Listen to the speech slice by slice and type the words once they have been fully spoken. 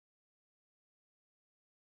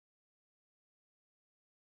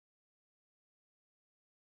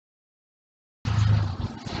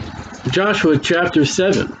Joshua chapter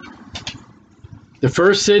 7. The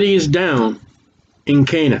first city is down in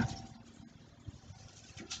Canaan.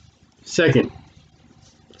 Second,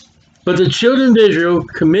 but the children of Israel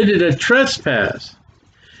committed a trespass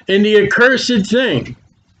in the accursed thing.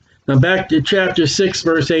 Now back to chapter 6,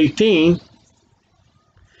 verse 18.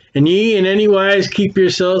 And ye in any wise keep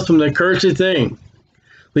yourselves from the accursed thing,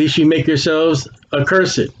 lest ye make yourselves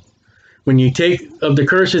accursed. When ye take of the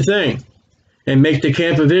cursed thing, and make the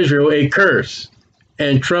camp of Israel a curse,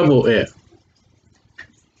 and trouble it.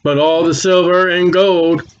 But all the silver and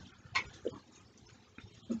gold,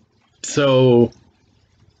 so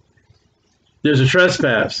there's a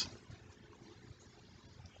trespass.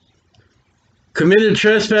 Committed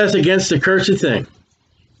trespass against the cursed thing.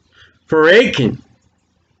 For Achan,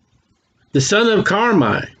 the son of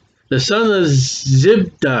Carmi, the son of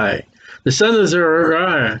Zibdi, the son of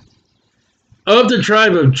Zerah, of the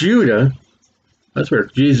tribe of Judah, that's where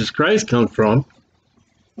Jesus Christ comes from,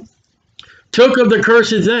 took of the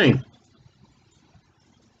cursed thing.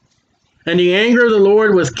 And the anger of the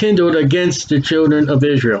Lord was kindled against the children of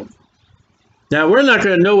Israel. Now, we're not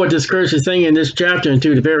going to know what this cursed thing in this chapter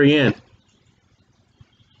until the very end.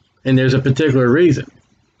 And there's a particular reason.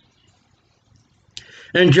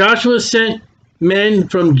 And Joshua sent men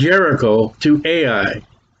from Jericho to Ai.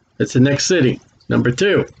 That's the next city, number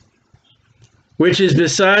 2, which is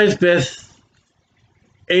besides Beth-aven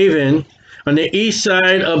on the east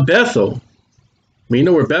side of Bethel. We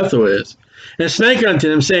know where Bethel is. And spake unto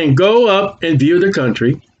them, saying, Go up and view the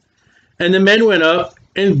country. And the men went up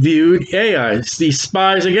and viewed Ai, these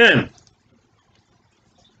spies again.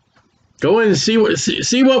 Go in and see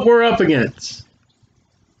what we're up against.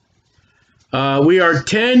 We are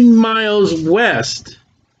 10 miles west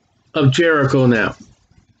of Jericho now,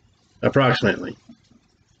 approximately.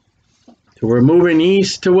 So we're moving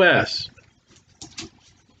east to west.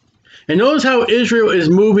 And notice how Israel is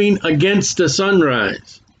moving against the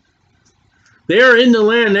sunrise. They are in the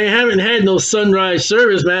land. They haven't had no sunrise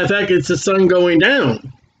service. Matter of fact, it's the sun going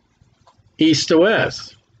down, east to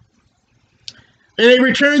west. And they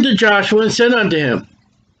returned to Joshua and said unto him,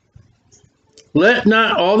 Let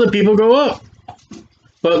not all the people go up,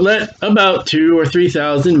 but let about 2,000 or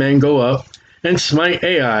 3,000 men go up and smite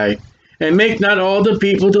Ai, and make not all the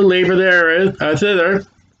people to labor there thither,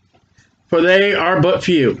 for they are but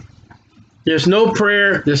few. There's no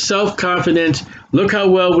prayer, there's self-confidence. Look how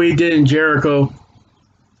well we did in Jericho.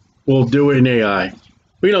 We'll do it in Ai.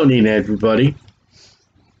 We don't need everybody.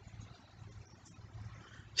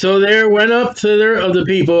 So there went up thither of the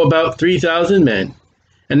people about 3,000 men,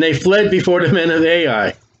 and they fled before the men of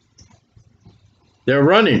Ai. They're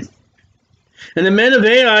running. And the men of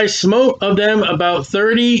Ai smote of them about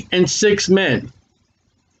 36 men.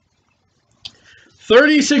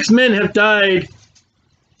 36 men have died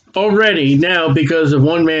already now because of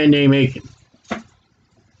one man named Achan.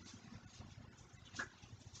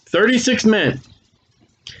 36 men.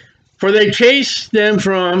 For they chased them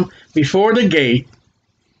from before the gate.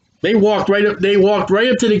 They walked right up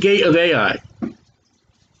to the gate of Ai.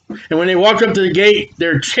 And when they walked up to the gate,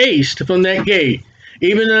 they're chased from that gate,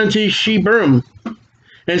 even unto Shebarim,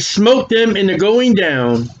 and smote them in the going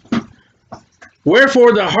down.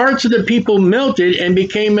 Wherefore the hearts of the people melted and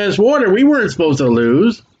became as water. We weren't supposed to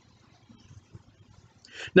lose.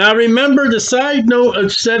 Now remember, the side note of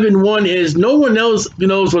 7:1 is no one else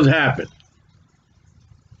knows what happened.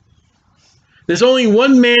 There's only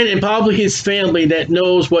one man and probably his family that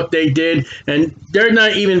knows what they did, and they're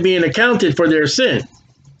not even being accounted for their sin.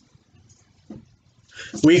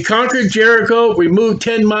 We conquered Jericho. We moved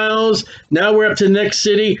 10 miles. Now we're up to the next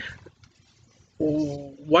city.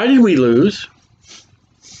 Why did we lose?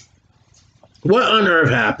 What on earth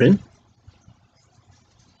happened?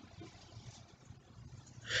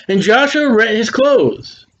 And Joshua rent his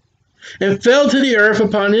clothes and fell to the earth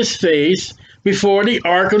upon his face before the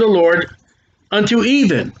ark of the Lord unto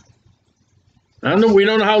even. We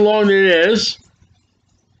don't know how long it is.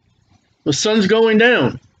 The sun's going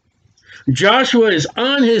down. Joshua is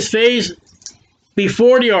on his face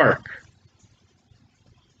before the ark.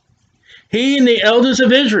 He and the elders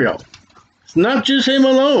of Israel. It's not just him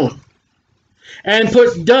alone. And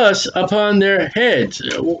put dust upon their heads.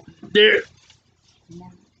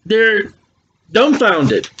 They're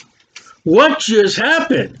dumbfounded. What just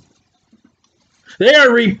happened? They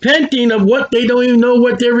are repenting of what they don't even know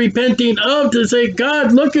what they're repenting of, to say,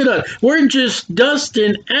 God, look at us. We're just dust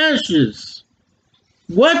and ashes.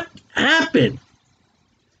 What happened?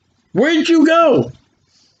 Where'd you go?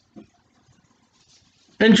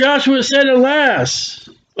 And Joshua said, Alas,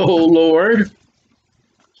 O Lord,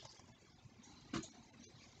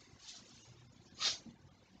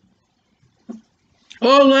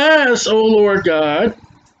 Alas, O Lord God,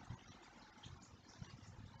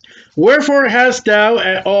 wherefore hast thou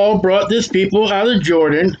at all brought this people out of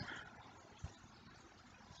Jordan?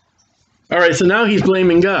 All right, so now he's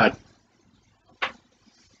blaming God.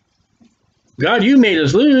 God, you made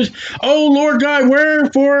us lose. Oh, Lord God,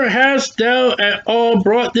 wherefore hast thou at all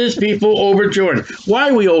brought this people over Jordan? Why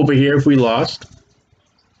are we over here if we lost?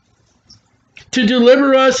 To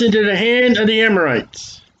deliver us into the hand of the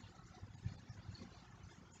Amorites.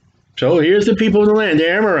 So here's the people of the land, the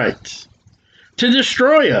Amorites. To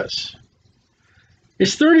destroy us.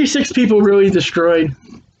 Is 36 people really destroyed?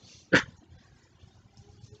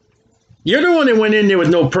 You're the one that went in there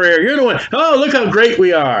with no prayer. You're the one, oh, look how great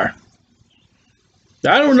we are.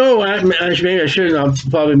 I don't know. Maybe I should. I'll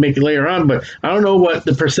probably make it later on, but I don't know what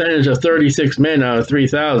the percentage of 36 men out of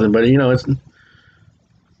 3,000. But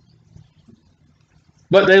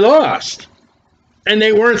but they lost, and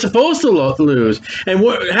they weren't supposed to lose. And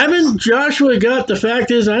haven't Joshua got? The fact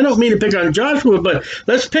is, I don't mean to pick on Joshua, but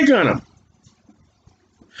let's pick on him.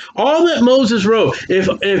 All that Moses wrote,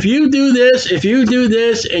 if you do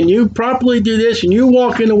this, and you properly do this, and you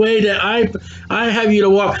walk in the way that I have you to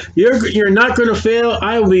walk, you're not going to fail.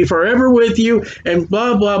 I will be forever with you, and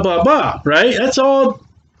blah, blah, blah, blah, right? That's all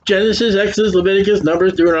Genesis, Exodus, Leviticus,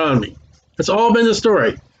 Numbers, Deuteronomy. That's all been the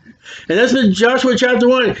story. And that's been Joshua chapter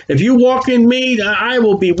 1. If you walk in me, I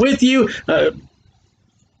will be with you.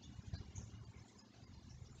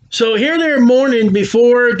 So here they're mourning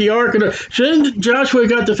before the ark. Shouldn't Joshua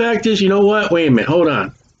got the fact is, you know what? Wait a minute. Hold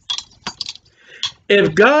on.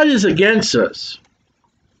 If God is against us,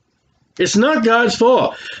 it's not God's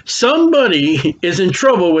fault. Somebody is in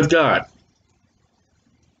trouble with God.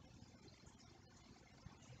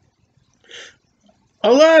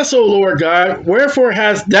 Alas, O Lord God, wherefore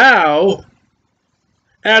hast thou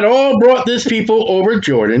at all brought this people over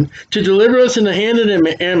Jordan to deliver us in the hand of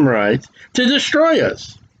the Amorites to destroy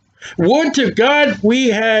us? Would to God we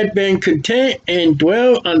had been content and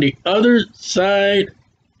dwell on the other side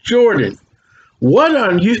Jordan. What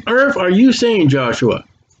on earth are you saying, Joshua?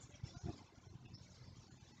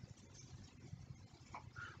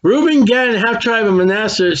 Reuben, Gad, and half tribe of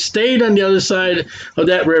Manasseh stayed on the other side of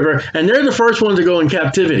that river, and they're the first ones to go in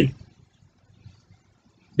captivity.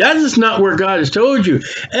 That is not where God has told you.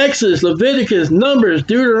 Exodus, Leviticus, Numbers,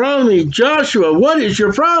 Deuteronomy, Joshua, what is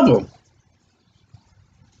your problem?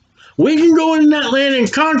 We can go in that land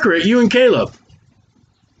and conquer it, you and Caleb.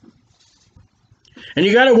 And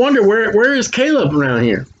you got to wonder, where is Caleb around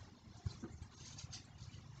here?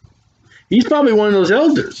 He's probably one of those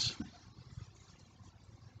elders.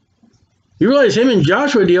 You realize him and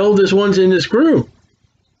Joshua are the oldest ones in this group.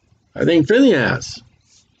 I think Phinehas.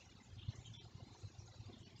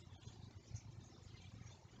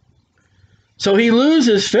 So he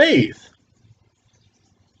loses faith.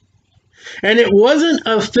 And it wasn't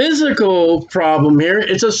a physical problem here,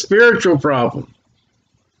 it's a spiritual problem.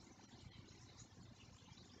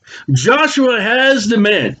 Joshua has the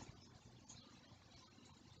men.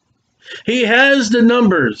 He has the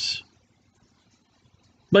numbers.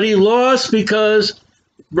 But he lost because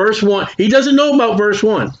verse 1, he doesn't know about verse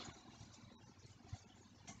 1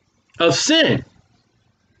 of sin.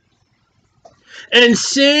 And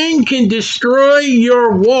sin can destroy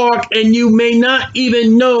your walk, and you may not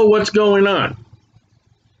even know what's going on.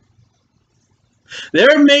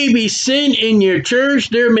 There may be sin in your church.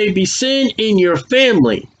 There may be sin in your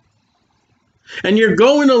family. And you're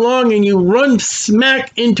going along and you run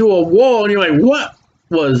smack into a wall, and you're like, what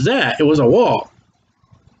was that? It was a wall.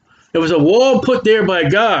 It was a wall put there by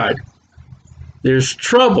God. There's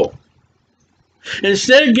trouble.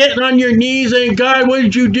 Instead of getting on your knees and God, what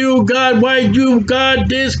did you do? God, why did you? God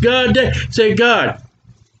this, God that. Say, God,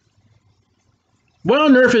 what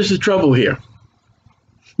on earth is the trouble here?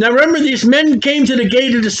 Now remember, these men came to the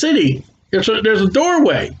gate of the city. There's a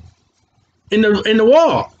doorway in the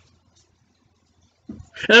wall.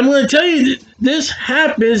 And I'm going to tell you, this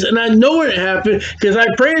happens, and I know it happened, because I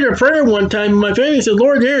prayed a prayer one time, and my family said,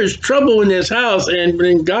 Lord, there is trouble in this house,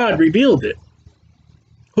 and God revealed it.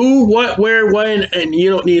 Who, what, where, when, and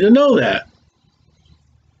you don't need to know that.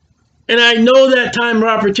 And I know that time of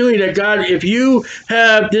opportunity that God, if you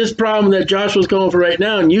have this problem that Joshua's going for right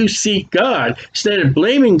now, and you seek God, instead of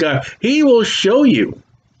blaming God, He will show you.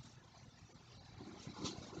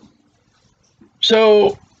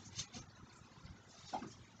 So,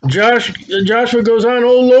 Joshua goes on,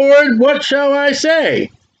 O Lord, what shall I say?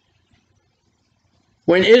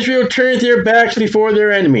 When Israel turneth their backs before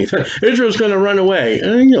their enemies. Israel's going to run away.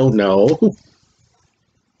 I don't know.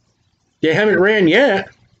 They haven't ran yet.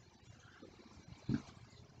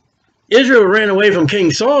 Israel ran away from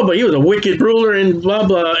King Saul, but he was a wicked ruler and blah,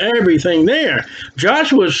 blah, everything there.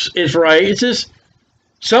 Joshua is right. It's just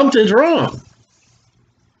something's wrong.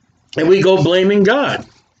 And we go blaming God.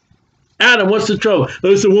 Adam, what's the trouble?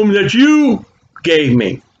 That's the woman that you gave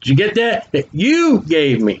me. Did you get that? That you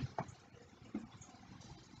gave me.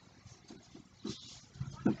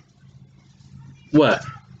 What?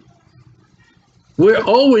 We're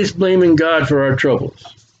always blaming God for our troubles.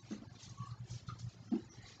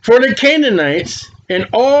 For the Canaanites and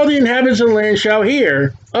all the inhabitants of the land shall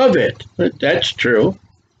hear of it. That's true.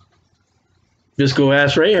 Just go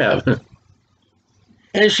ask Rahab.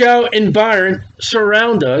 And shall environ,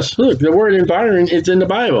 surround us. Look, the word environ is in the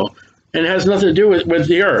Bible and has nothing to do with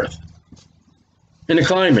the earth and the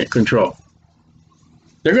climate control.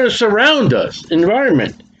 They're going to surround us,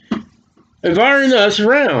 environ us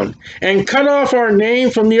around, and cut off our name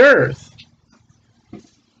from the earth.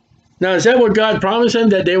 Now, is that what God promised them,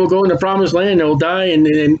 that they will go in the promised land, they'll die, and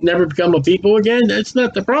never become a people again? That's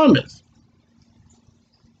not the promise.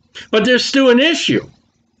 But there's still an issue.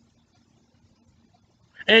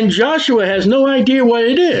 And Joshua has no idea what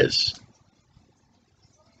it is.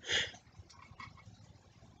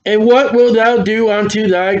 And what wilt thou do unto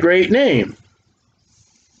thy great name?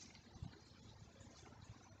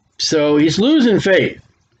 So he's losing faith.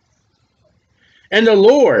 And the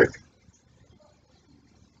Lord,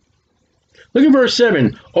 look at verse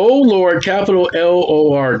 7. O Lord, capital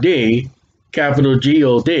Lord, capital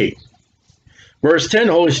God. Verse 10,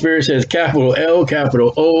 Holy Spirit says capital L,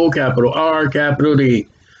 capital O, capital R, capital D.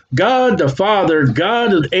 God the Father,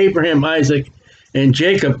 God of Abraham, Isaac, and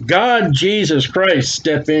Jacob, God Jesus Christ,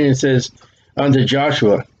 step in and says unto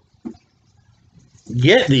Joshua,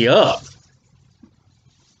 get thee up.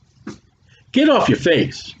 Get off your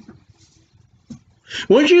face.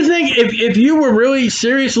 Wouldn't you think if you were really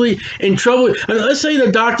seriously in trouble, let's say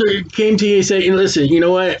the doctor came to you and said, listen, you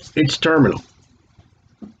know what, it's terminal.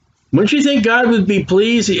 Wouldn't you think God would be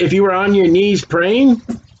pleased if you were on your knees praying?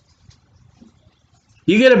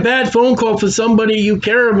 You get a bad phone call from somebody you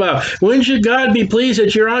care about. Wouldn't you God be pleased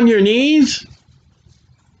that you're on your knees?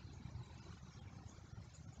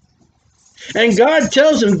 And God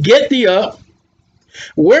tells him, get thee up.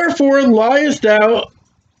 Wherefore liest thou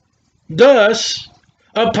thus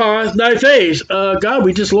upon thy face? God,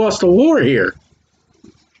 we just lost a war here.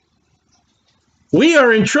 We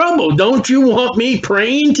are in trouble. Don't you want me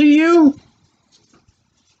praying to you?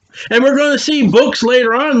 And we're going to see books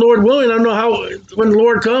later on, Lord willing. I don't know how, when the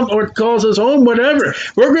Lord comes or calls us home, whatever.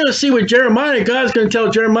 We're going to see with Jeremiah, God's going to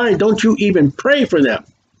tell Jeremiah, don't you even pray for them.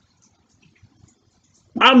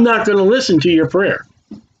 I'm not going to listen to your prayer.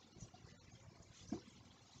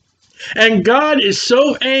 And God is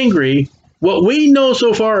so angry, what we know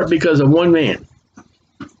so far, because of one man.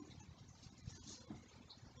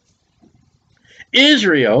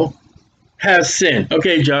 Israel has sinned.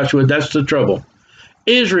 Okay, Joshua, that's the trouble.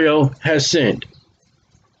 Israel has sinned.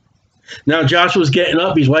 Now Joshua's getting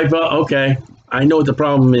up. He's wiping out. Okay, I know what the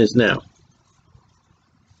problem is now.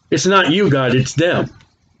 It's not you, God. It's them.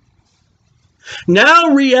 Now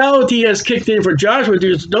reality has kicked in for Joshua.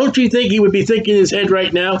 Don't you think he would be thinking in his head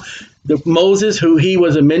right now, Moses, who he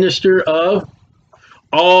was a minister of,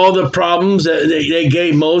 all the problems that they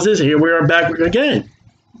gave Moses, here we are back again.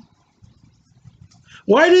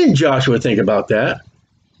 Why didn't Joshua think about that?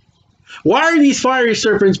 Why are these fiery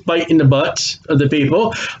serpents biting the butts of the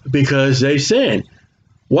people? Because they sinned.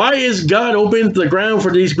 Why is God opening the ground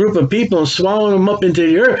for these group of people and swallowing them up into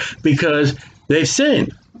the earth? Because they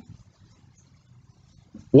sinned.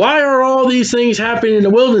 Why are all these things happening in the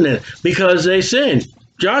wilderness? Because they sinned.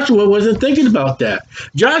 Joshua wasn't thinking about that.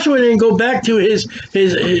 Joshua didn't go back to his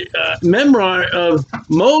memoir of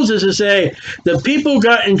Moses and say, the people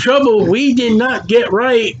got in trouble. We did not get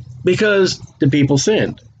right because the people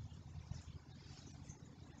sinned.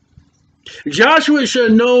 Joshua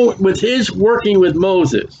should know with his working with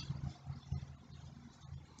Moses.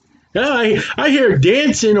 I hear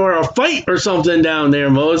dancing or a fight or something down there,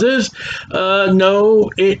 Moses.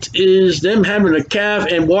 No, it is them having a calf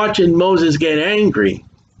and watching Moses get angry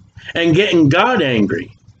and getting God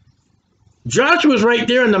angry. Joshua was right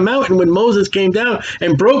there on the mountain when Moses came down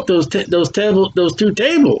and broke those two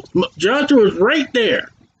tables. Joshua was right there.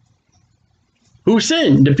 Who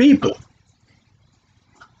sinned? The people.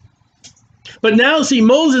 But now, see,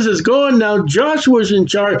 Moses is gone. Now Joshua's in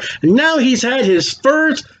charge. And now he's had his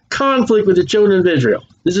first conflict with the children of Israel.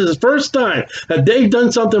 This is the first time that they've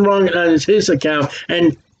done something wrong on his account.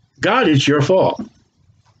 And God, it's your fault.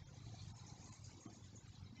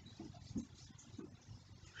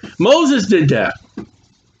 Moses did that.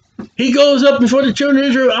 He goes up before the children of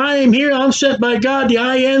Israel. I am here. I'm sent by God. The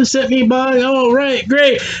I am sent me by. All right,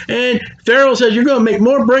 great. And Pharaoh says, you're going to make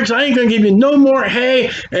more bricks. I ain't going to give you no more hay.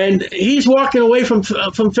 And he's walking away from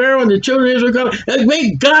Pharaoh, and the children of Israel go,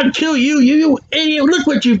 may God kill you, you idiot. Look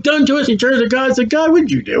what you've done to us. He turns to God and says, God, what'd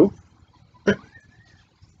you do?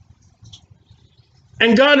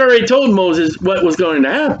 And God already told Moses what was going to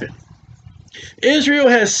happen. Israel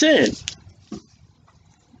has sinned.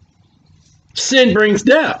 Sin brings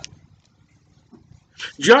death.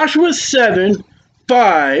 Joshua 7,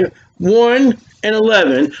 5, 1, and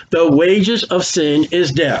 11, the wages of sin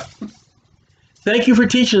is death. Thank you for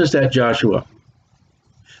teaching us that, Joshua.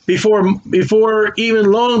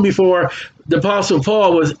 Even long before the Apostle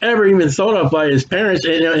Paul was ever even thought of by his parents,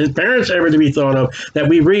 and his parents ever to be thought of, that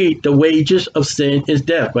we read, the wages of sin is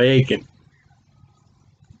death by Achan.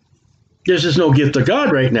 There's just no gift of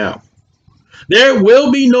God right now. There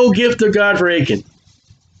will be no gift of God for Achan.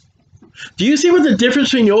 Do you see what the difference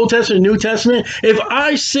between the Old Testament and New Testament? If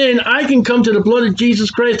I sin, I can come to the blood of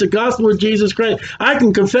Jesus Christ, the gospel of Jesus Christ. I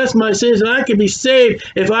can confess my sins, and I can be saved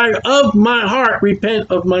if I, of my heart,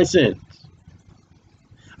 repent of my sins.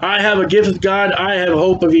 I have a gift of God. I have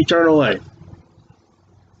hope of eternal life.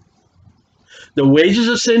 The wages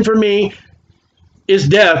of sin for me is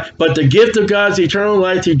death, but the gift of God is eternal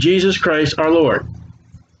life through Jesus Christ our Lord.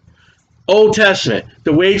 Old Testament,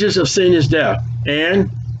 the wages of sin is death.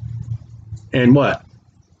 And what?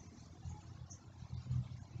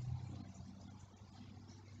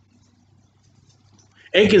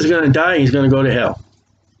 Achan's going to die. He's going to go to hell.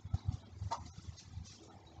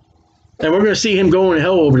 And we're going to see him going to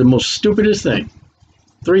hell over the most stupidest thing.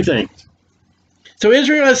 3 things. So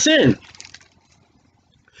Israel has sinned.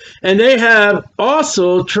 And they have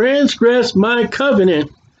also transgressed my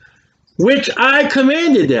covenant, which I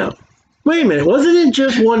commanded them. Wait a minute. Wasn't it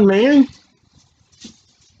just one man?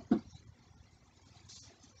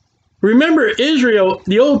 Remember, Israel,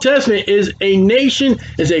 the Old Testament, is a nation,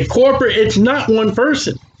 is a corporate, it's not one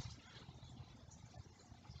person.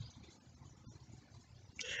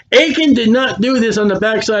 Achan did not do this on the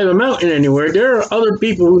backside of a mountain anywhere. There are other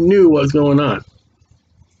people who knew what was going on.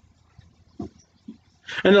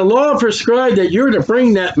 And the law prescribed that you're to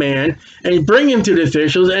bring that man and bring him to the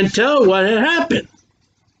officials and tell what had happened.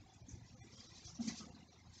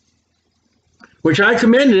 Which I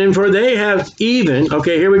commended him, for they have even,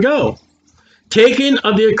 okay, here we go, taken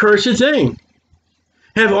of the accursed thing,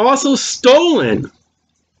 have also stolen.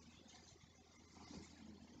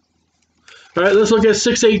 All right, let's look at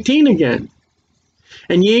 6:18 again.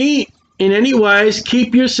 And ye in any wise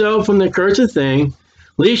keep yourself from the accursed thing,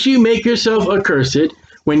 lest you make yourself accursed,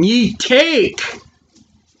 when ye take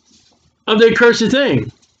of the accursed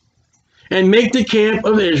thing, and make the camp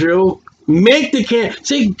of Israel. Make the camp.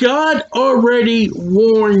 See, God already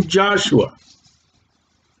warned Joshua.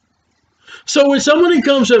 So when somebody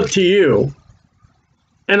comes up to you,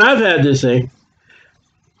 and I've had this thing,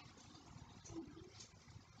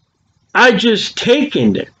 I just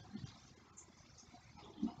taken it.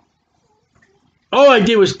 All I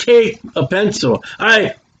did was take a pencil.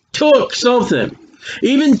 I took something.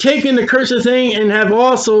 Even taken the cursed thing and have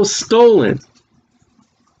also stolen.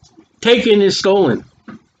 Taken is stolen.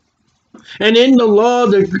 And in the law,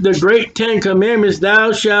 the great 10 commandments,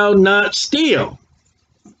 thou shalt not steal.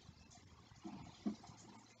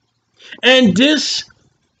 And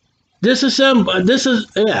disassembled.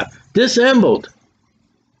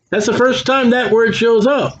 That's the first time that word shows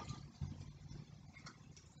up.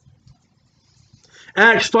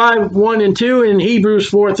 Acts 5, 1 and 2 and Hebrews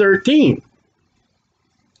 4:13.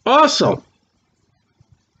 Also.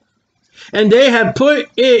 And they have put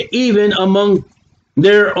it even among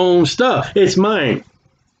their own stuff. It's mine.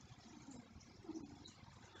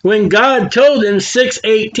 When God told them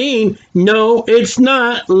 6:18, no, it's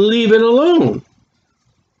not, leave it alone.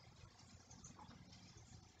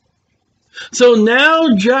 So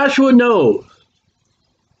now Joshua knows.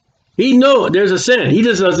 He knows there's a sin. He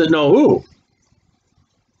just doesn't know who.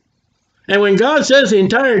 And when God says the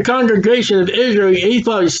entire congregation of Israel, he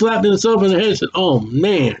probably slapped himself in the head and said, oh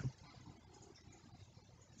man.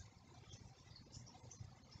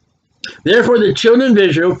 Therefore, the children of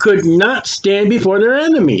Israel could not stand before their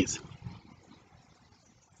enemies.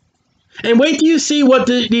 And wait till you see what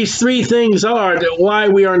these 3 things are, why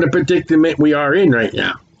we are in the predicament we are in right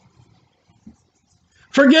now.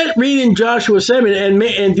 Forget reading Joshua 7, and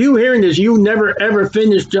if you hearing this, you never ever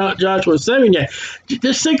finished Joshua 7 yet.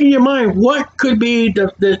 Just think in your mind, what could be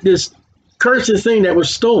this cursed thing that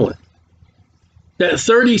was stolen? That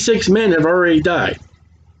 36 men have already died.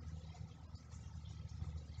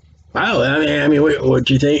 Wow, I mean, what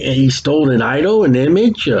do you think? He stole an idol, an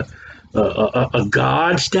image, A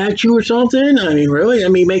God statue or something? I mean, really? I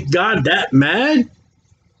mean, make God that mad?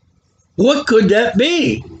 What could that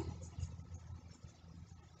be?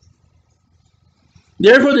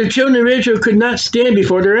 Therefore, the children of Israel could not stand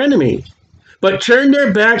before their enemies, but turned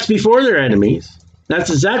their backs before their enemies. That's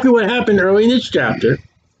exactly what happened early in this chapter,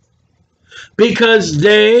 because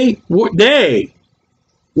they were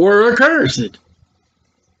accursed.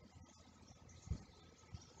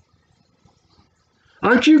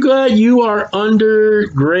 Aren't you glad you are under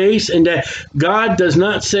grace and that God does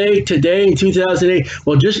not say today in 2008,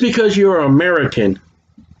 well, just because you're American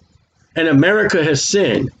and America has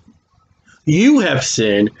sinned, you have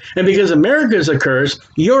sinned, and because America is a curse,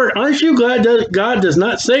 aren't you glad that God does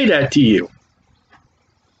not say that to you?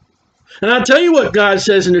 And I'll tell you what God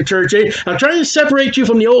says in the church age. I'm trying to separate you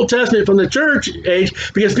from the Old Testament, from the church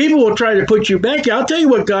age, because people will try to put you back. I'll tell you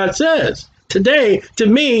what God says. Today, to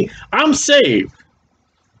me, I'm saved.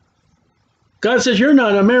 God says, you're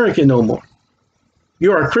not American no more.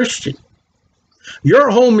 You're a Christian.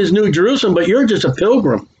 Your home is New Jerusalem, but you're just a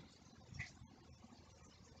pilgrim.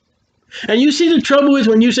 And you see the trouble is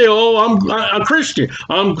when you say, oh, I'm a Christian.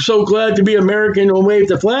 I'm so glad to be American and wave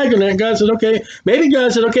the flag. And then God says, okay, maybe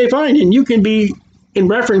God said, okay, fine. And you can be in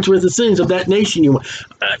reference with the sins of that nation.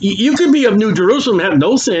 You can be of New Jerusalem and have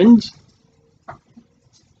no sins.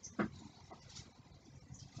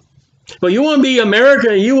 But you want to be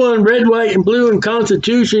America, you want red, white, and blue and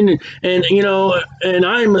Constitution, and you know, and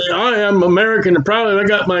I am American and proud. I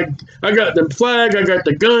got the flag, I got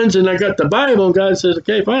the guns, and I got the Bible. And God says,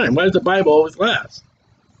 okay, fine. Why does the Bible always last?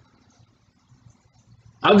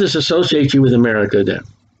 I'll just associate you with America then.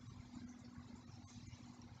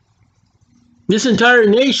 This entire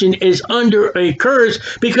nation is under a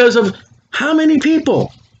curse because of how many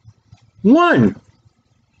people? One.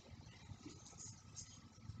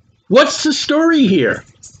 What's the story here?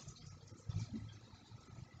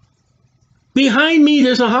 Behind me,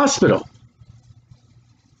 there's a hospital.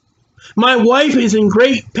 My wife is in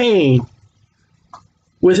great pain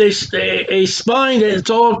with a spine that's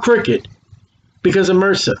all crooked because of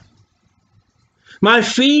MRSA. My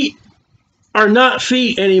feet are not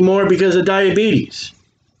feet anymore because of diabetes.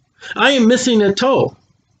 I am missing a toe.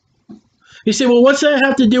 You say, well, what's that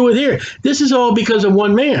have to do with here? This is all because of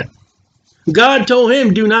one man. God told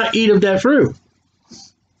him, do not eat of that fruit.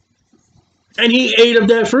 And he ate of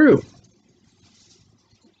that fruit.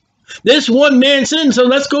 This one man sinned. So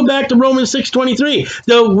let's go back to Romans 6:23.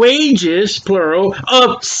 The wages, plural,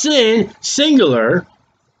 of sin, singular,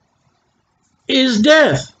 is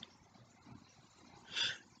death.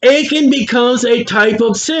 Achan becomes a type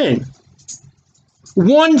of sin.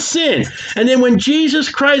 One sin. And then when Jesus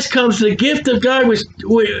Christ comes, the gift of God was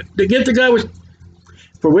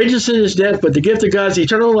for wages of sin is death, but the gift of God is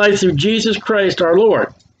eternal life through Jesus Christ our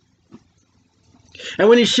Lord. And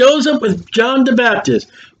when he shows up with John the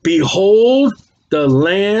Baptist, behold the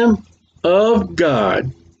Lamb of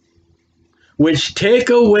God, which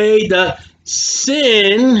take away the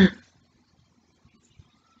sin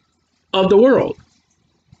of the world.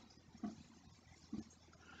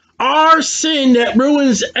 Our sin that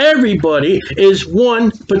ruins everybody is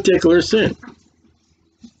one particular sin.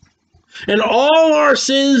 And all our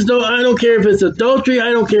sins, I don't care if it's adultery,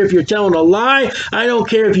 I don't care if you're telling a lie, I don't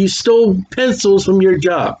care if you stole pencils from your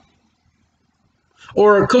job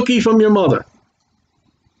or a cookie from your mother.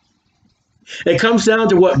 It comes down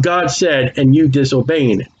to what God said and you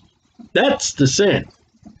disobeying it. That's the sin.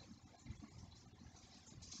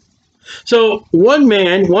 So one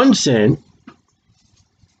man, one sin.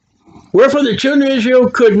 Wherefore the children of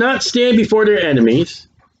Israel could not stand before their enemies,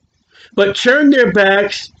 but turned their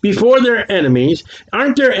backs before their enemies.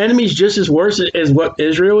 Aren't their enemies just as worse as what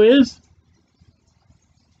Israel is?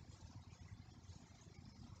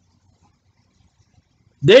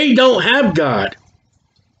 They don't have God.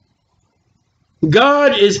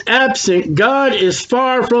 God is absent. God is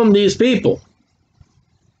far from these people.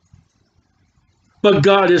 But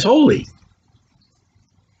God is holy.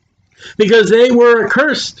 Because they were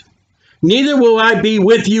accursed. Neither will I be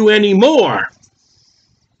with you anymore.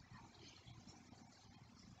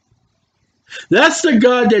 That's the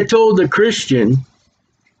God that told the Christian,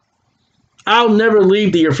 I'll never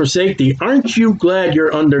leave thee or forsake thee. Aren't you glad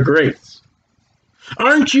you're under grace?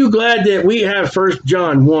 Aren't you glad that we have 1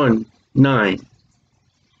 John 1:9?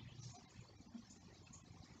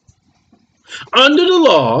 Under the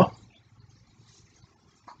law,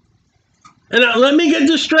 and let me get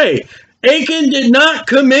this straight, Achan did not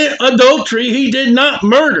commit adultery. He did not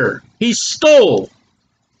murder. He stole.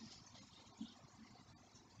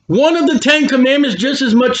 One of the 10 commandments, just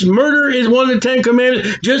as much murder is one of the 10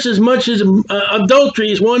 commandments, just as much as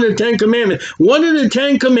adultery is one of the 10 commandments. One of the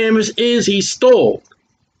 10 commandments is he stole.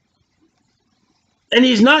 And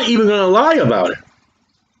he's not even going to lie about it.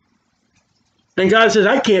 And God says,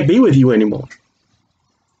 I can't be with you anymore.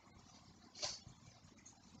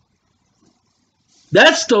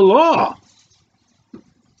 That's the law.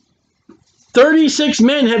 36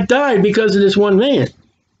 men have died because of this one man.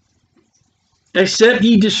 Except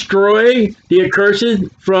ye destroy the accursed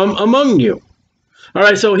from among you. All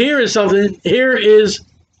right, so here is something. Here is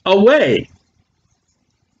a way.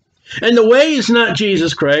 And the way is not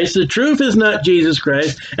Jesus Christ. The truth is not Jesus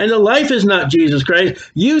Christ. And the life is not Jesus Christ.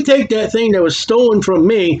 You take that thing that was stolen from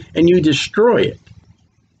me and you destroy it.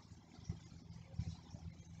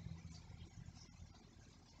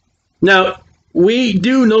 Now, we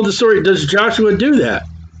do know the story. Does Joshua do that?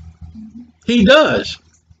 He does.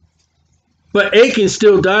 But Achan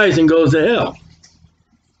still dies and goes to hell.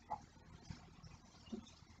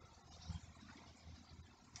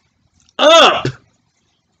 Up!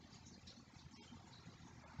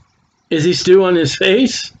 Is he still on his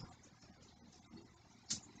face?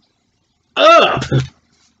 Up!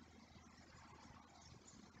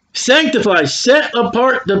 Sanctify, set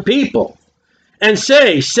apart the people. And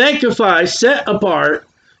say, sanctify, set apart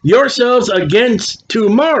yourselves against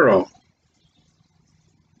tomorrow.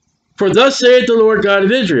 For thus saith the Lord God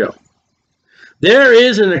of Israel, there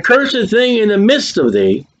is an accursed thing in the midst of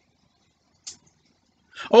thee.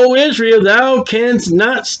 O Israel, thou canst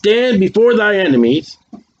not stand before thy enemies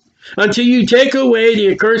until you take away the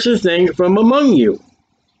accursed thing from among you.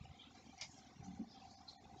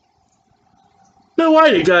 Now, why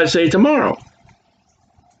did God say tomorrow?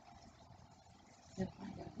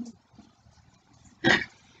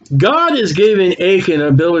 God is giving Achan an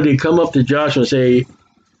ability to come up to Joshua and say,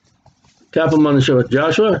 tap him on the shoulder.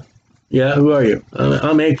 Joshua? Yeah, who are you?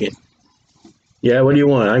 I'm Achan. Yeah, what do you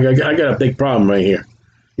want? I got a big problem right here.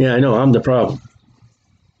 Yeah, I know, I'm the problem.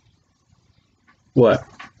 What?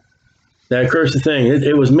 That accursed thing,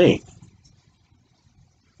 it was me.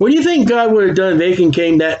 What do you think God would have done if Achan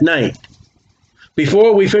came that night?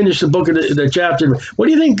 Before we finish the book of the chapter, what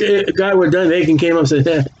do you think God would have done if Achan came up and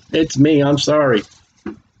said, it's me, I'm sorry.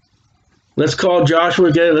 Let's call Joshua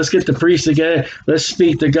together. Let's get the priest together. Let's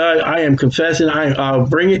speak to God. I am confessing. I'll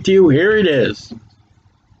bring it to you. Here it is.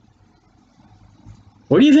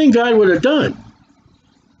 What do you think God would have done?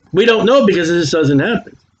 We don't know because this doesn't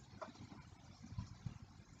happen.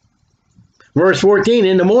 Verse 14,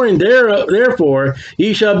 in the morning, therefore,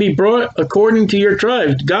 ye shall be brought according to your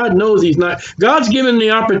tribes. God knows he's not. God's given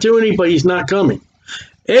the opportunity, but he's not coming.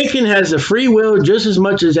 Achan has the free will just as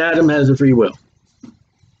much as Adam has the free will.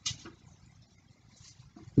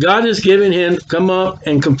 God has given him, come up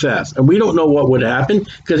and confess. And we don't know what would happen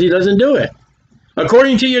because he doesn't do it.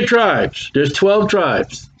 According to your tribes, there's 12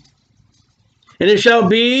 tribes. And it shall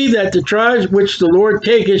be that the tribes which the Lord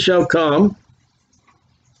taketh shall come.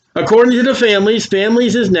 According to the families,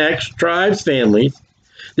 families is next, tribes, families.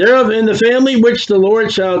 Thereof, in the family which the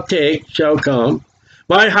Lord shall take shall come.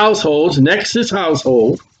 By households, next is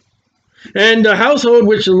household. And the household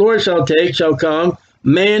which the Lord shall take shall come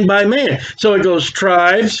man by man. So it goes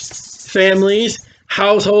tribes, families,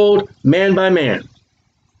 household, man by man.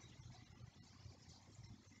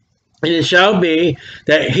 And it shall be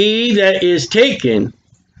that he that is taken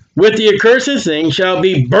with the accursed thing shall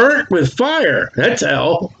be burnt with fire. That's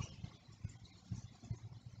hell.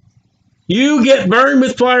 You get burned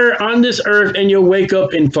with fire on this earth and you'll wake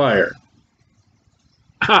up in fire.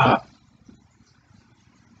 Ha!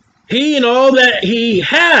 He and all that he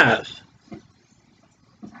hath,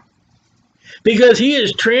 because he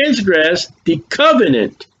has transgressed the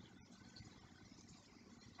covenant.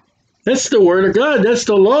 That's the word of God. That's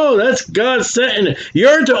the law. That's God's setting.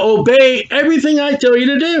 You're to obey everything I tell you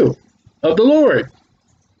to do of the Lord.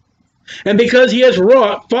 And because he has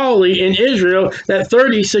wrought folly in Israel, that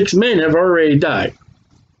 36 men have already died.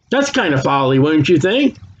 That's kind of folly, wouldn't you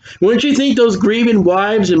think? Wouldn't you think those grieving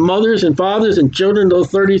wives and mothers and fathers and children, those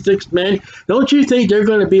 36 men, don't you think they're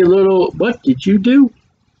going to be a little, what did you do?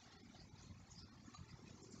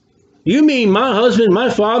 You mean my husband, my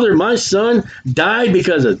father, my son died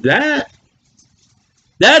because of that?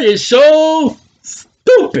 That is so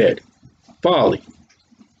stupid. Folly.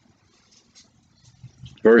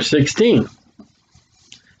 Verse 16.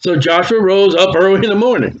 So Joshua rose up early in the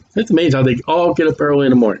morning. That's amazing how they all get up early in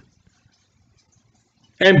the morning.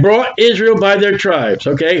 And brought Israel by their tribes.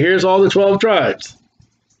 Okay, here's all the 12 tribes.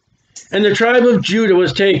 And the tribe of Judah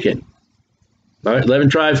was taken. All right, 11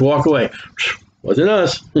 tribes walk away. Wasn't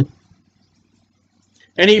us.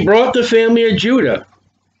 And he brought the family of Judah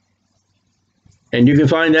And you can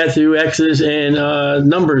find that through Exodus and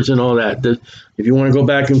Numbers and all that. If you want to go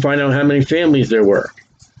back and find out how many families there were.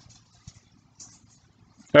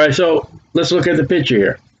 All right, so let's look at the picture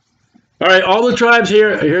here. All right, all the tribes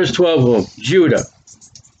here, here's 12 of them. Judah.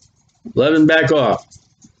 11 back off.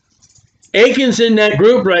 Achan's in that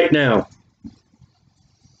group right now.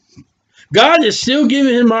 God is still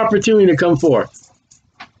giving him opportunity to come forth.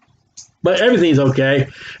 But everything's okay.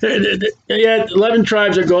 Yeah, 11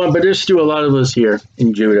 tribes are gone, but there's still a lot of us here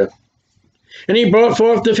in Judah. And he brought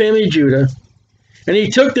forth the family of Judah, and he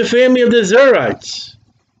took the family of the Zerites.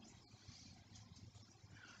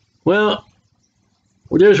 Well,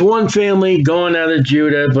 there's one family gone out of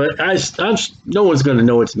Judah, but no one's going to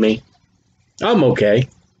know it's me. I'm okay.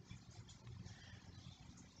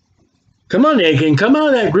 Come on, Achan, come out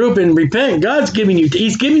of that group and repent. God's giving you,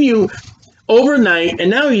 he's giving you overnight,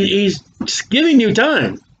 and now he's giving you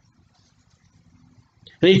time.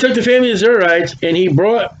 And he took the family of the Zerites, and he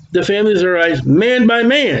brought the family of the Zerites man by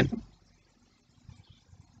man.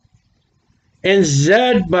 And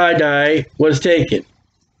Zabdi was taken.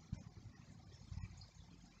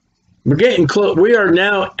 We're getting close. We are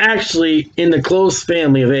now actually in the close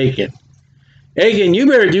family of Achan. Achan, you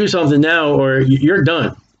better do something now or you're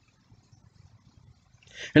done.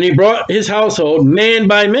 And he brought his household man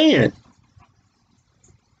by man.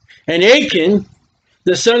 And Achan,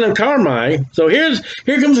 the son of Carmi, so here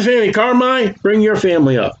comes the family. Carmi, bring your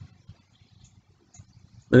family up.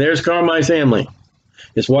 And there's Carmi's family.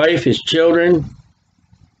 His wife, his children.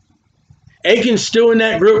 Achan's still in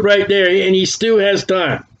that group right there, and he still has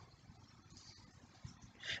time.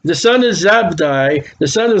 The son of Zabdi, the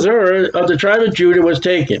son of Zer of the tribe of Judah, was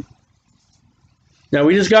taken. Now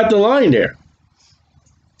we just got the line there.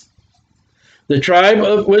 The tribe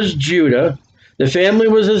was Judah. The family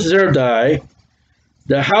was of Zabdi.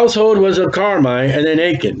 The household was of Carmi, and then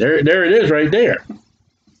Achan. There it is right there.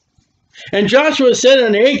 And Joshua said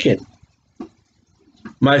unto Achan,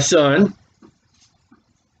 my son,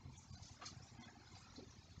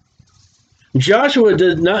 Joshua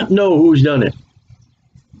does not know who's done it.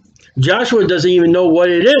 Joshua doesn't even know what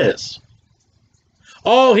it is.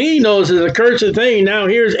 All he knows is a cursed thing. Now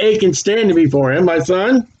here's Achan standing before him. My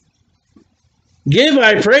son, give,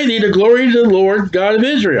 I pray thee, the glory to the Lord God of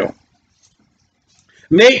Israel.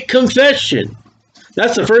 Make confession.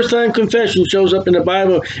 That's the first time confession shows up in the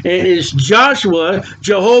Bible, and it's Joshua,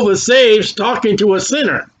 Jehovah saves, talking to a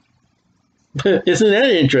sinner. Isn't that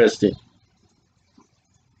interesting?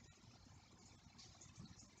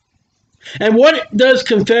 And what does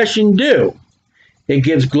confession do? It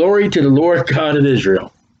gives glory to the Lord God of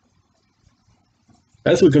Israel.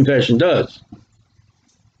 That's what confession does.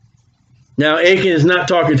 Now, Achan is not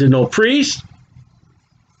talking to no priest.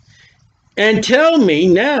 And tell me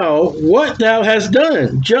now what thou hast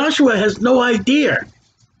done. Joshua has no idea.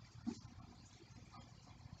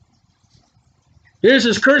 Here's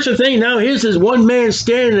this cursed thing. Now here's this one man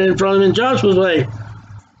standing in front of him. And Joshua's like,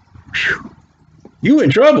 you in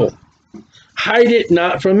trouble. Hide it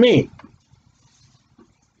not from me.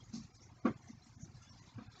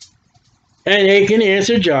 And Achan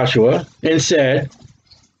answered Joshua and said,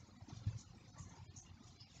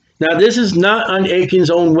 now this is not on Achan's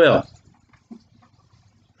own will.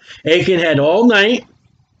 Achan had all night.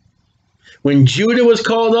 When Judah was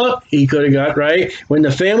called up, he could have got right. When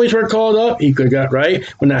the families were called up, he could have got right.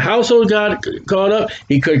 When the household got called up,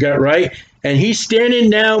 he could have got right. And he's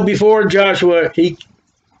standing now before Joshua.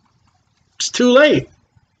 It's too late.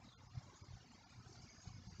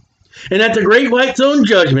 And at the Great White Throne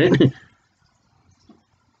Judgment,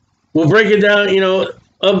 we'll break it down,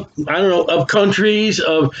 of countries,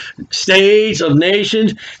 of states, of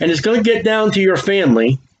nations, and it's going to get down to your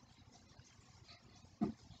family.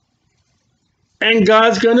 And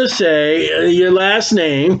God's going to say your last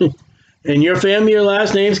name, and your family, your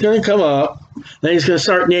last name is going to come up. Then he's going to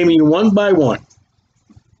start naming you one by one.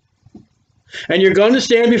 And you're going to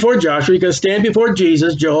stand before Joshua. You're going to stand before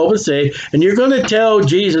Jesus, Jehovah say, and you're going to tell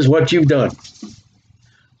Jesus what you've done.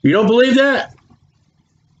 You don't believe that?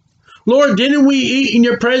 Lord, didn't we eat in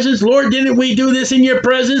your presence? Lord, didn't we do this in your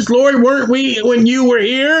presence? Lord, weren't we when you were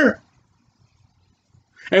here?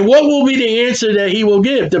 And what will be the answer that he will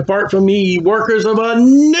give? Depart from me, ye workers of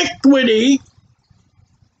iniquity.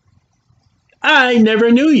 I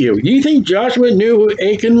never knew you. Do you think Joshua knew who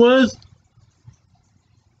Achan was?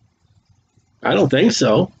 I don't think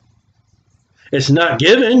so. It's not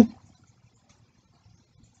given.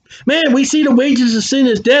 Man, we see the wages of sin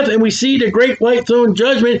is death, and we see the Great White Throne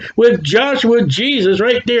Judgment with Joshua, Jesus,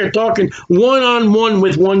 right there talking one-on-one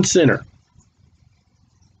with one sinner.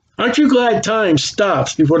 Aren't you glad time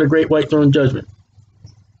stops before the Great White Throne Judgment?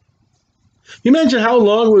 You imagine how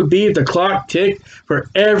long it would be if the clock ticked for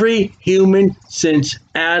every human since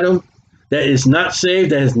Adam that is not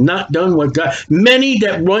saved, that has not done what God, many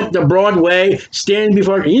that went the broad way, stand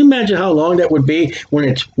before. Can you imagine how long that would be when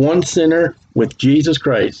it's one sinner with Jesus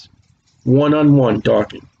Christ, one-on-one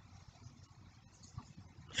talking?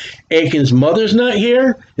 Achan's mother's not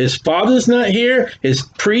here. His father's not here. His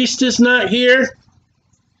priest is not here.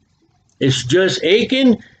 It's just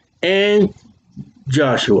Achan and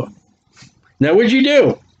Joshua. Now, what'd you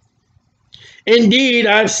do? Indeed,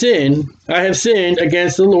 I have sinned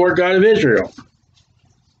against the Lord God of Israel.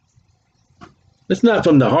 That's not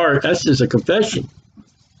from the heart. That's just a confession.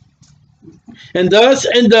 And thus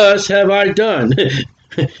have I done.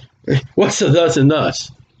 What's the thus and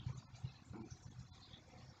thus?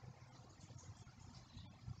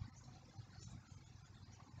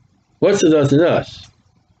 What's the thus and thus?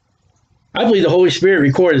 I believe the Holy Spirit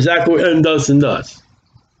recorded exactly and thus and thus.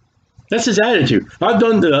 That's his attitude. I've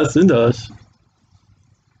done thus and thus.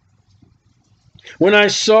 When I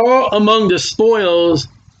saw among the spoils,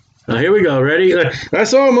 now here we go, ready? I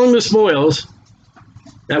saw among the spoils,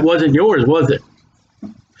 that wasn't yours, was it?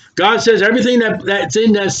 God says everything that's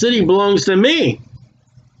in that city belongs to me.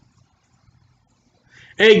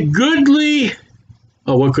 A goodly,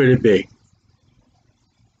 oh, what could it be?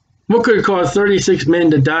 What could it cause 36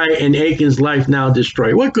 men to die and Achan's life now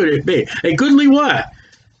destroyed? What could it be? A goodly what?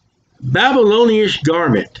 Babylonish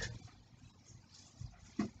garment.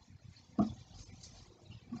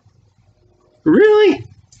 Really?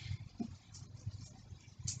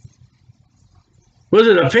 Was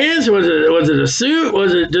it a pants? Was it a suit?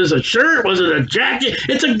 Was it just a shirt? Was it a jacket?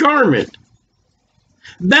 It's a garment.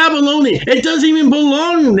 Babylonian. It doesn't even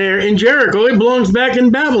belong there in Jericho. It belongs back in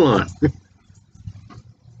Babylon.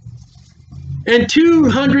 And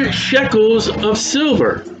 200 shekels of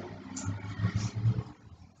silver.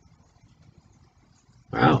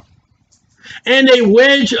 Wow. And a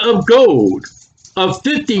wedge of gold of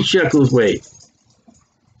 50 shekels weight.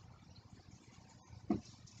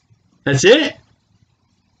 That's it?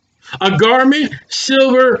 A garment,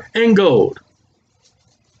 silver, and gold.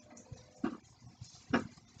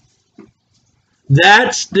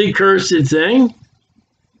 That's the cursed thing.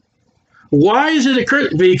 Why is it a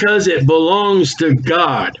curse? Because it belongs to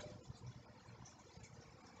God.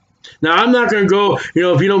 Now, I'm not going to go, if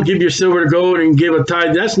you don't give your silver to gold and give a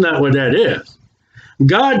tithe, that's not what that is.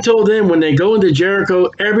 God told them when they go into Jericho,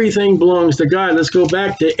 everything belongs to God. Let's go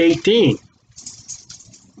back to 18.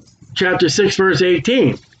 Chapter 6, verse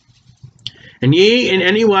 18. And ye in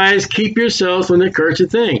any wise keep yourselves from the cursed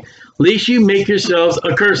thing, lest you make yourselves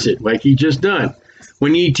accursed, like ye just done.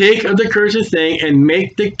 When ye take of the cursed thing and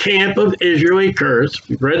make the camp of Israel a curse,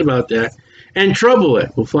 we've read about that, and trouble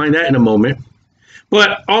it. We'll find that in a moment.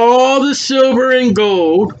 But all the silver and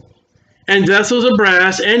gold and vessels of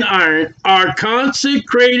brass and iron are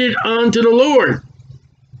consecrated unto the Lord.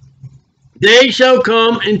 They shall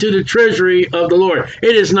come into the treasury of the Lord.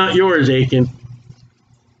 It is not yours, Achan.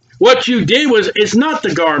 What you did was, it's not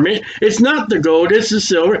the garment, it's not the gold, it's the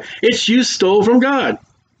silver. It's you stole from God.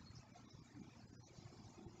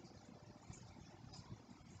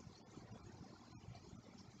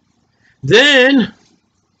 Then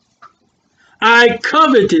I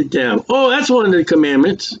coveted them. Oh, that's one of the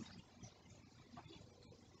commandments.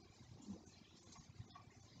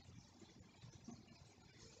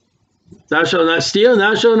 Thou shalt not steal, and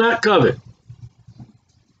thou shalt not covet.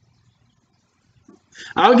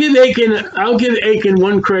 I'll give Achan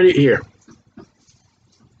one credit here.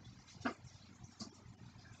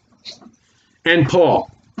 And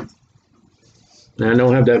Paul. I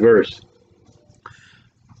don't have that verse.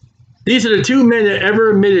 These are the two men that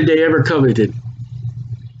ever admitted they ever coveted.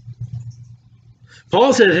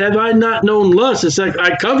 Paul says, have I not known lust? It's like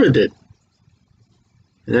I coveted.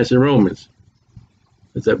 And that's in Romans.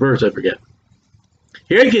 That's that verse, I forget.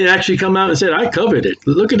 Here he can actually come out and say, I coveted.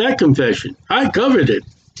 Look at that confession. I coveted.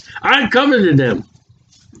 I coveted them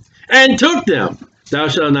and took them. Thou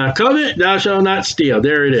shalt not covet, thou shalt not steal.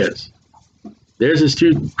 There it is. There's his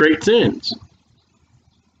two great sins.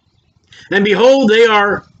 And behold, they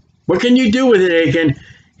are, what can you do with it, Achan?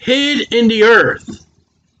 Hid in the earth,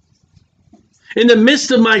 in the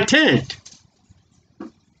midst of my tent.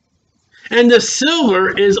 And the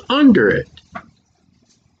silver is under it.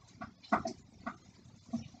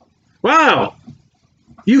 Wow.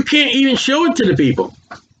 You can't even show it to the people.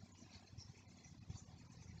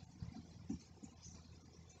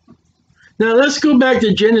 Now let's go back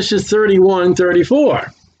to Genesis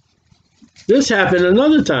 31:34. This happened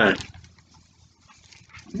another time.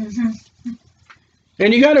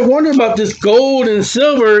 And you got to wonder about this gold and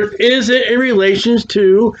silver. Is it in relation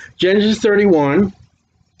to Genesis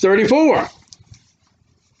 31:34?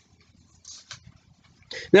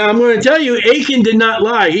 Now, I'm going to tell you, Achan did not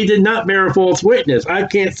lie. He did not bear a false witness. I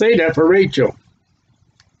can't say that for Rachel.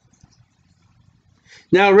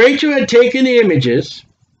 Now, Rachel had taken the images,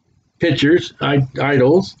 pictures,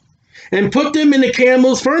 idols, and put them in the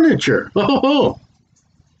camel's furniture.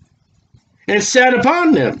 And sat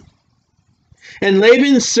upon them. And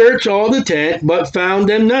Laban searched all the tent, but found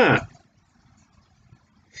them not.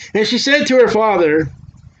 And she said to her father,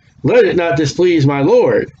 let it not displease my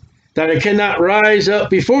lord, that I cannot rise up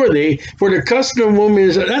before thee, for the custom of woman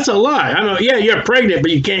is, that's a lie. I know, yeah, you're pregnant,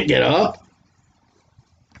 but you can't get up.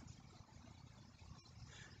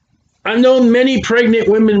 I've known many pregnant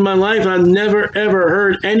women in my life. I've never, ever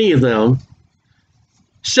heard any of them,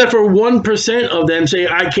 except for 1% of them say,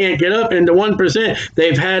 I can't get up. And the 1%,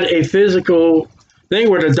 they've had a physical thing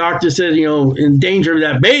where the doctor says, you know, in danger of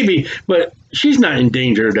that baby, but she's not in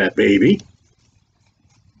danger of that baby.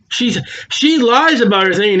 She lies about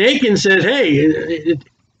her thing, and Achan says, hey,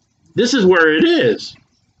 this is where it is.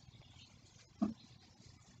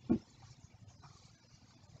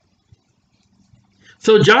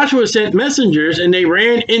 So Joshua sent messengers, and they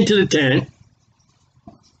ran into the tent.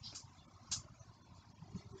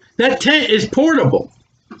 That tent is portable.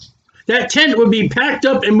 That tent would be packed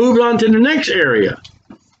up and moved on to the next area.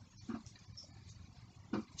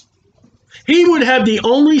 He would have the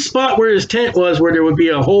only spot where his tent was where there would be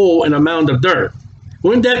a hole and a mound of dirt.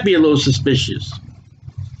 Wouldn't that be a little suspicious?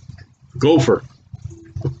 Gopher.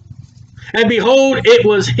 And behold, it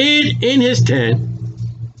was hid in his tent,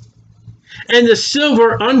 and the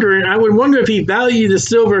silver under it. I would wonder if he valued the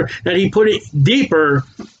silver, that he put it deeper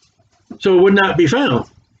so it would not be found.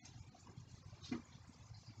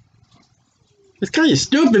 It's kind of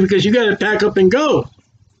stupid, because you got to pack up and go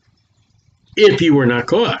if you were not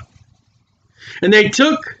caught. And they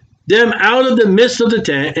took them out of the midst of the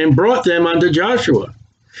tent and brought them unto Joshua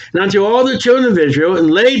and unto all the children of Israel, and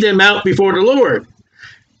laid them out before the Lord.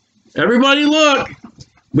 Everybody look,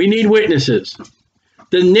 we need witnesses.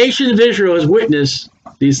 The nation of Israel has witnessed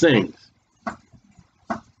these things.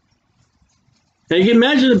 And you can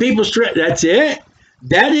imagine the people stressed. That's it?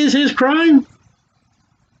 That is his crime?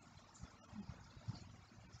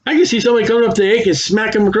 I can see somebody coming up to Achan and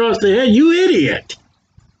smack him across the head. You idiot.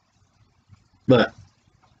 But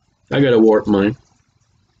I got a warped mind.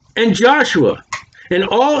 And Joshua and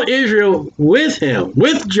all Israel with him,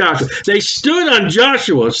 with Joshua. They stood on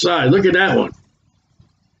Joshua's side. Look at that one.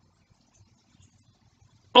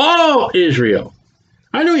 All Israel.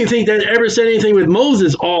 I don't even think that ever said anything with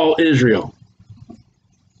Moses, all Israel.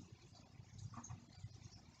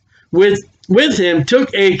 With him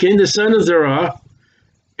took Achan, the son of Zerah,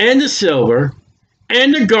 and the silver,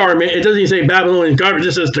 and the garment. It doesn't even say Babylonian garment, it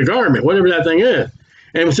just says the garment, whatever that thing is.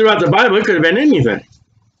 And throughout the Bible, it could have been anything.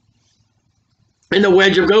 And the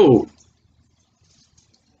wedge of gold.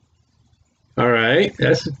 All right,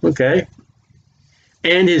 that's okay.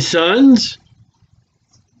 And his sons.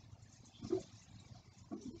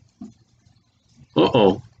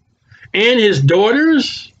 Uh-oh. And his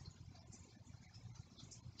daughters.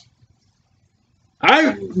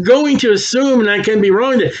 I'm going to assume, and I can be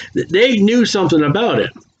wrong, that they knew something about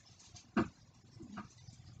it.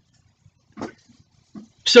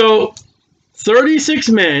 So, 36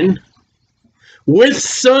 men with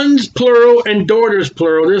sons plural and daughters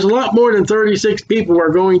plural. There's a lot more than 36 people who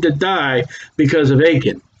are going to die because of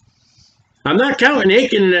Achan. I'm not counting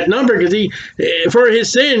Achan in that number because he, for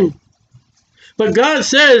his sin. But God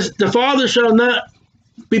says the father shall not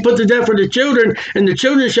be put to death for the children, and the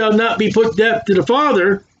children shall not be put to death to the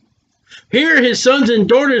father. Here are his sons and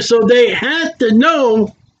daughters, so they had to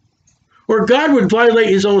know, or God would violate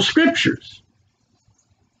his own scriptures.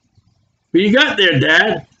 But you got there,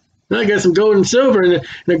 Dad. I got some gold and silver in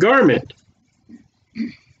a garment.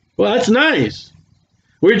 Well, that's nice.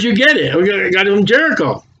 Where'd you get it? I got it from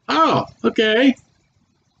Jericho. Oh, okay.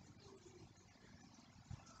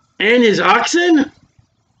 And his oxen?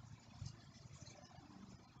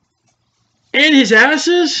 And his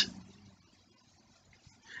asses?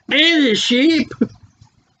 And his sheep?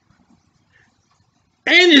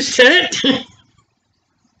 And his tent?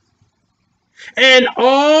 And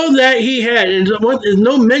all that he had. And there's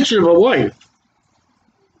no mention of a wife.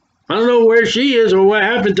 I don't know where she is or what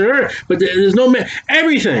happened to her, but there's no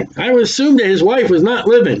everything. I would assume that his wife was not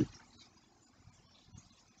living.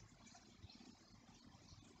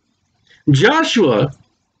 Joshua.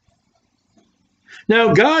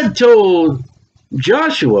 Now God told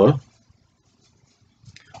Joshua,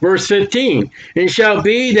 verse 15, and it shall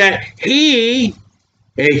be that he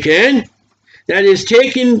Achan, that is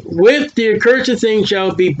taken with the accursed thing,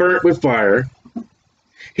 shall be burnt with fire.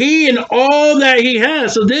 He and all that he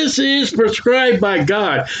has. So this is prescribed by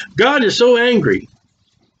God. God is so angry.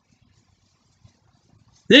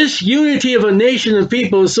 This unity of a nation of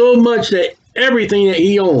people is so much that everything that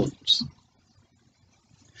he owns.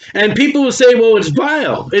 And people will say, well, it's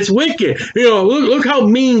vile. It's wicked. Look how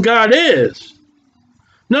mean God is.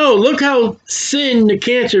 No, look how sin, the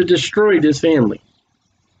cancer, destroyed his family.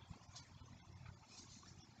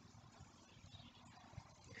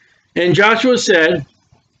 And Joshua said,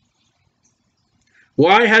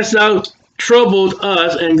 why hast thou troubled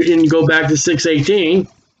us? And go back to 6:18.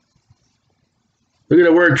 Look at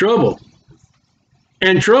the word trouble.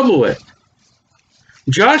 And trouble it.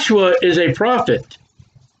 Joshua is a prophet.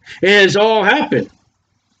 It has all happened.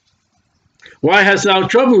 Why hast thou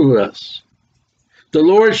troubled us? The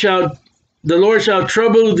Lord shall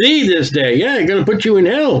trouble thee this day. Yeah, he's going to put you in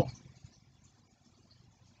hell.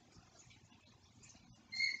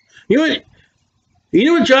 You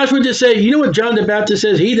know what Joshua just said? You know what John the Baptist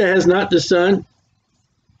says? He that has not the Son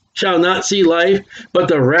shall not see life, but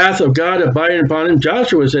the wrath of God abiding upon him.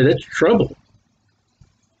 Joshua said, it's trouble.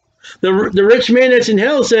 The rich man that's in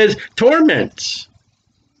hell says, torments.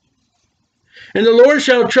 And the Lord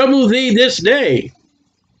shall trouble thee this day.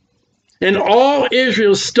 And all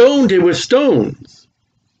Israel stoned him with stones,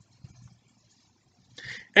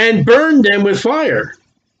 and burned them with fire.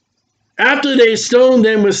 After they stoned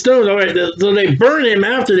them with stones, all right, so they burned him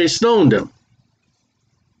after they stoned him.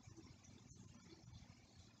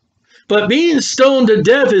 But being stoned to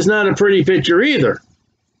death is not a pretty picture either.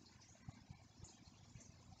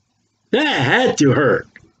 That had to hurt.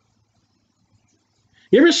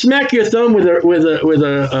 You ever smack your thumb with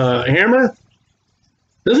a hammer?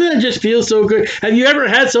 Doesn't that just feel so good? Have you ever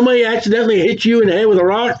had somebody accidentally hit you in the head with a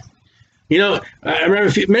rock? I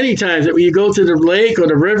remember many times that when you go to the lake or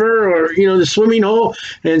the river or, the swimming hole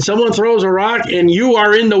and someone throws a rock and you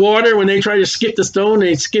are in the water when they try to skip the stone,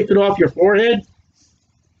 they skip it off your forehead.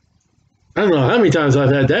 I don't know how many times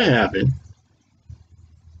I've had that happen.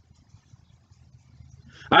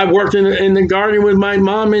 I worked in the garden with my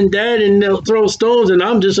mom and dad and they'll throw stones and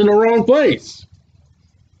I'm just in the wrong place.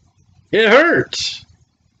 It hurts.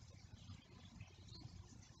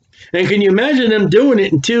 And can you imagine them doing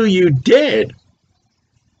it until you did?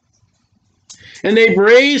 And they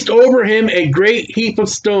raised over him a great heap of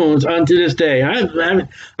stones unto this day.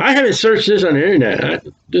 I haven't searched this on the internet.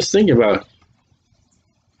 Just think about it.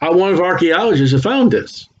 How one of our archaeologists have found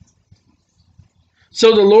this.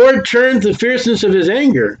 So the Lord turned the fierceness of his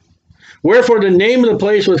anger. Wherefore the name of the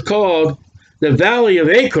place was called the Valley of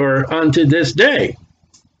Achor unto this day.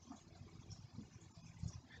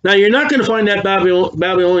 Now, you're not going to find that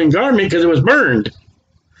Babylonian garment because it was burned.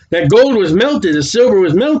 That gold was melted. The silver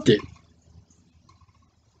was melted.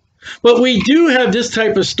 But we do have this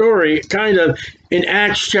type of story kind of in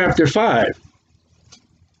Acts chapter 5.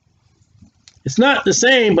 It's not the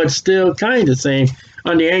same, but still kind of the same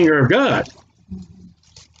on the anger of God.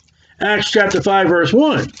 Acts chapter 5, verse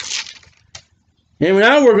 1. And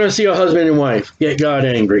now we're going to see a husband and wife get God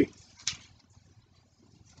angry.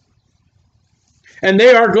 And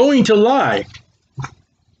they are going to lie.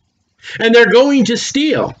 And they're going to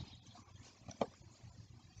steal.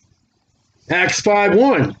 Acts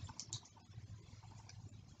 5:1.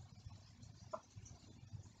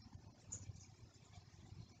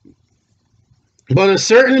 But a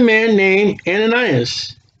certain man named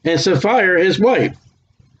Ananias and Sapphira, his wife,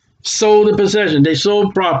 sold a possession. They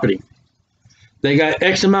sold property. They got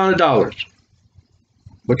X amount of dollars.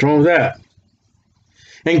 What's wrong with that?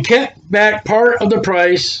 And kept back part of the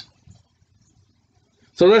price.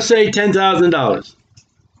 So let's say $10,000.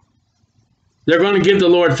 They're going to give the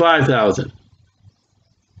Lord $5,000.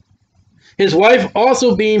 His wife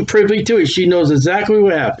also being privy to it, she knows exactly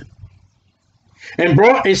what happened. And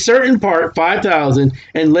brought a certain part, $5,000,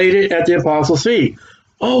 and laid it at the apostles' feet.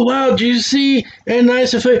 Oh, wow, did you see? And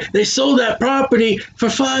nice affair. They sold that property for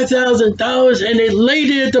 $5,000 and they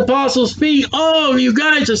laid it at the apostles' feet. Oh, you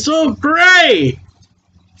guys are so great.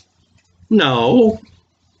 No.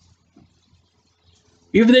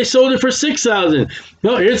 Even they sold it for $6,000.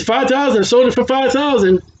 No, here's $5,000. Sold it for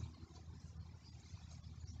 $5,000.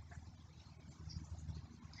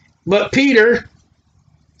 But Peter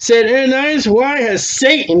said, Ananias, why has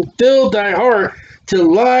Satan filled thy heart to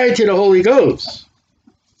lie to the Holy Ghost?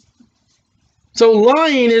 So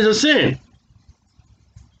lying is a sin.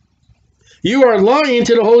 You are lying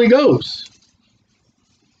to the Holy Ghost.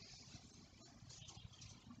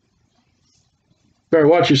 Better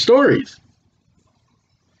watch your stories.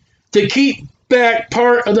 To keep back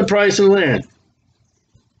part of the price of the land.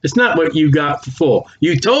 It's not what you got for full.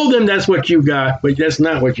 You told them that's what you got, but that's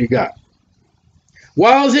not what you got.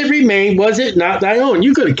 Whiles it remained, was it not thy own?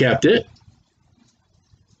 You could have kept it.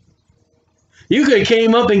 You could have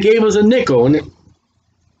came up and gave us a nickel, and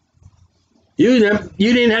you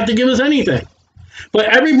didn't have to give us anything. But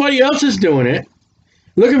everybody else is doing it.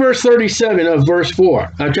 Look at verse 37 of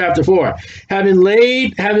chapter 4. Having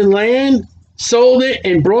land, sold it,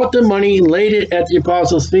 and brought the money and laid it at the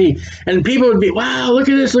apostles' feet. And people would be, wow, look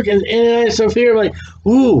at this. Look, and Sophia like,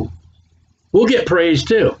 ooh, we'll get praise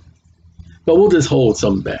too. But we'll just hold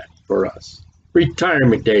some back for us.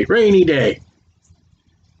 Retirement day, rainy day.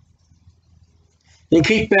 And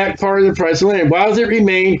keep back part of the price of land. Whiles it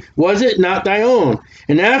remained, was it not thy own?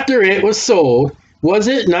 And after it was sold, was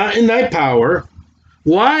it not in thy power?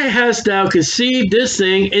 Why hast thou conceived this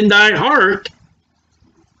thing in thy heart?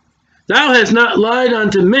 Thou hast not lied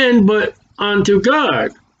unto men, but unto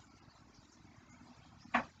God.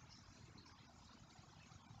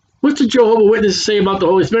 What's the Jehovah's Witnesses say about the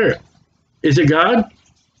Holy Spirit? Is it God?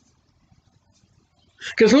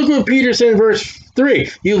 Because look what Peter said in verse 3.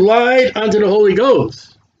 You lied unto the Holy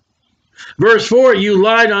Ghost. Verse 4, you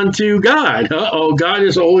lied unto God. Uh-oh, God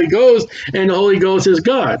is the Holy Ghost, and the Holy Ghost is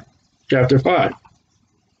God. Chapter 5.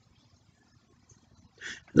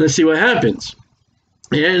 Let's see what happens.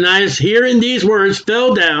 And Ananias, hearing these words,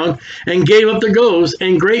 fell down and gave up the ghost,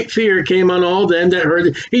 and great fear came on all them that heard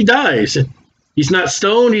it. He dies. He's not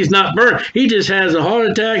stoned. He's not burnt. He just has a heart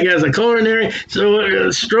attack. He has a coronary, so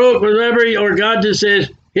a stroke, whatever. Or God just says,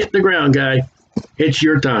 hit the ground, guy. It's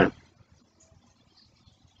your time.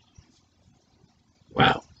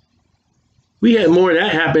 Wow. We had more of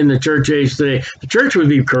that happen in the church age today. The church would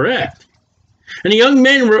be correct. And the young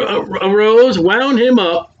men arose, wound him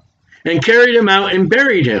up, and carried him out and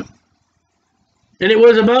buried him. And it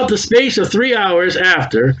was about the space of 3 hours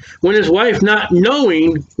after, when his wife, not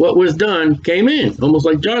knowing what was done, came in. Almost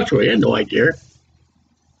like Joshua, he had no idea.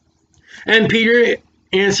 And Peter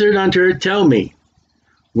answered unto her, tell me,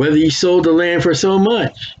 whether ye sold the land for so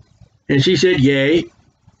much. And she said, yea,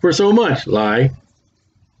 for so much. Lie.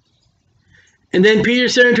 And then Peter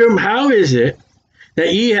said unto him, how is it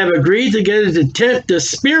that ye have agreed together to tempt the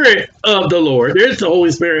Spirit of the Lord? There's the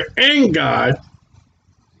Holy Spirit and God.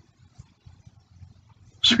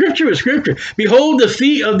 Scripture is scripture. Behold, the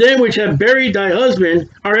feet of them which have buried thy husband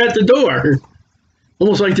are at the door.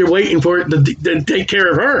 Almost like they're waiting for it to take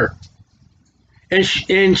care of her.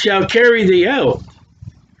 And shall carry thee out.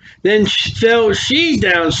 Then fell she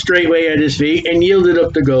down straightway at his feet and yielded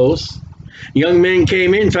up the ghost. Young men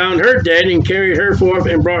came in, found her dead, and carried her forth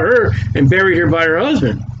and brought her and buried her by her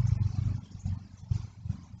husband.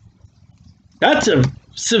 That's a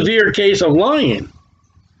severe case of lying.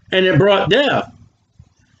 And it brought death.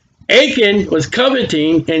 Achan was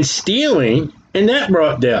coveting and stealing, and that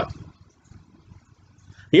brought death.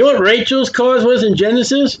 You know what Rachel's cause was in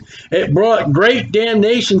Genesis? It brought great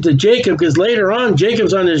damnation to Jacob, because later on,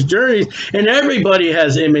 Jacob's on his journeys, and everybody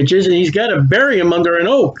has images, and he's got to bury him under an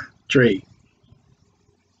oak tree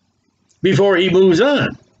before he moves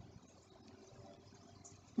on.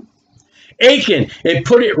 Achan, it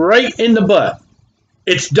put it right in the butt.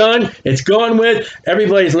 It's done. It's gone with.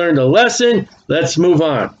 Everybody's learned a lesson. Let's move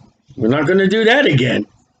on. We're not going to do that again.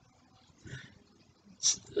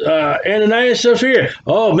 Ananias and Sapphira.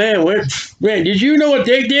 Oh, man, did you know what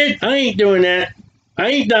they did? I ain't doing that. I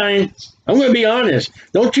ain't dying. I'm going to be honest.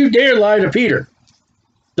 Don't you dare lie to Peter.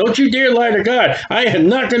 Don't you dare lie to God. I am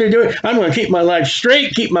not going to do it. I'm going to keep my life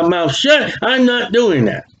straight, keep my mouth shut. I'm not doing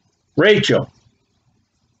that. Rachel.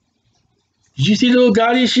 Did you see the little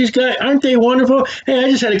gaudies she's got? Aren't they wonderful? Hey, I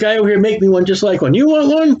just had a guy over here make me one just like one. You want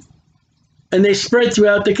one? And they spread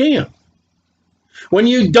throughout the camp. When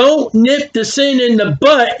you don't nip the sin in the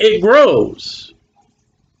butt, it grows.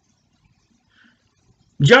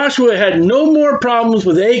 Joshua had no more problems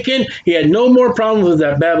with Achan. He had no more problems with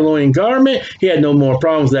that Babylonian garment. He had no more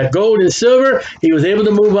problems with that gold and silver. He was able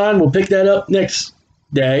to move on. We'll pick that up next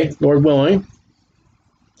day, Lord willing.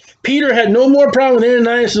 Peter had no more problem with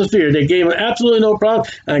Ananias and Sapphira. They gave him absolutely no problem.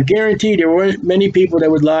 I guarantee there weren't many people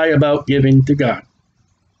that would lie about giving to God.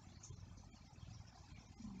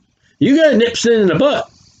 You got to nip sin in the butt.